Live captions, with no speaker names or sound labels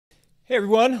Hey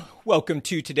everyone, welcome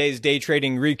to today's day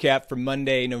trading recap for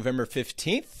Monday, November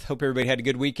 15th. Hope everybody had a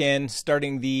good weekend.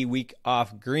 Starting the week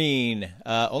off green.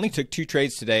 Only took two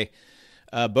trades today,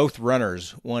 both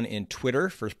runners. One in Twitter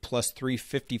for plus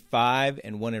 355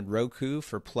 and one in Roku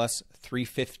for plus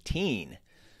 315.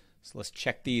 So let's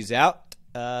check these out.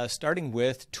 Starting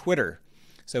with Twitter.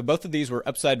 So both of these were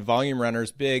upside volume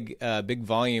runners, big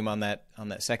volume on that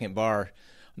second bar.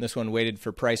 And this one waited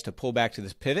for price to pull back to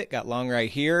this pivot, got long right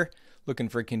here. Looking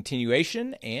for a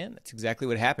continuation, and that's exactly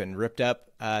what happened. Ripped up.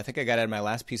 I think I got out of my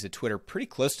last piece of Twitter pretty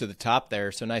close to the top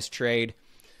there, so nice trade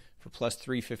for plus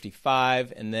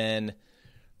 355. And then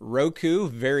Roku,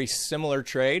 very similar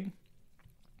trade.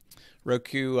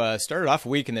 Roku started off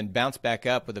weak and then bounced back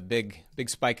up with a big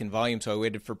spike in volume, so I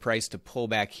waited for price to pull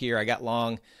back here. I got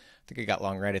long. I think I got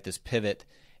long right at this pivot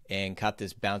and caught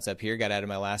this bounce up here. Got out of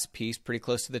my last piece pretty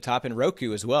close to the top in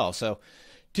Roku as well. So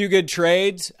two good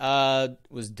trades.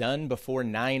 Was done before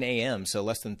 9 a.m., so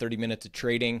less than 30 minutes of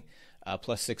trading,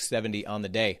 plus 670 on the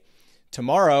day.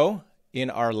 Tomorrow, in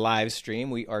our live stream,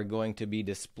 we are going to be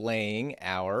displaying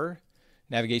our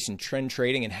navigation trend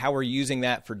trading and how we're using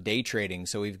that for day trading.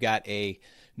 So we've got a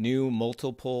new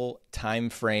multiple time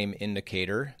frame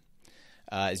indicator,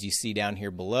 as you see down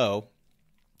here below,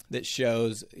 that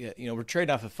shows, we're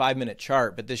trading off a 5-minute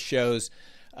chart, but this shows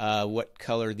what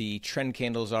color the trend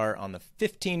candles are on the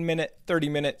 15-minute,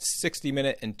 30-minute,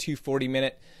 60-minute, and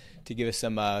 240-minute to give us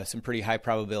some pretty high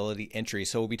probability entries.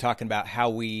 So we'll be talking about how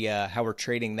we're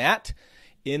trading that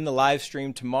in the live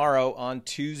stream tomorrow on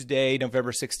Tuesday,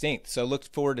 November 16th. So look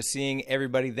forward to seeing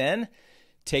everybody then.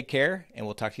 Take care, and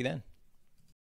we'll talk to you then.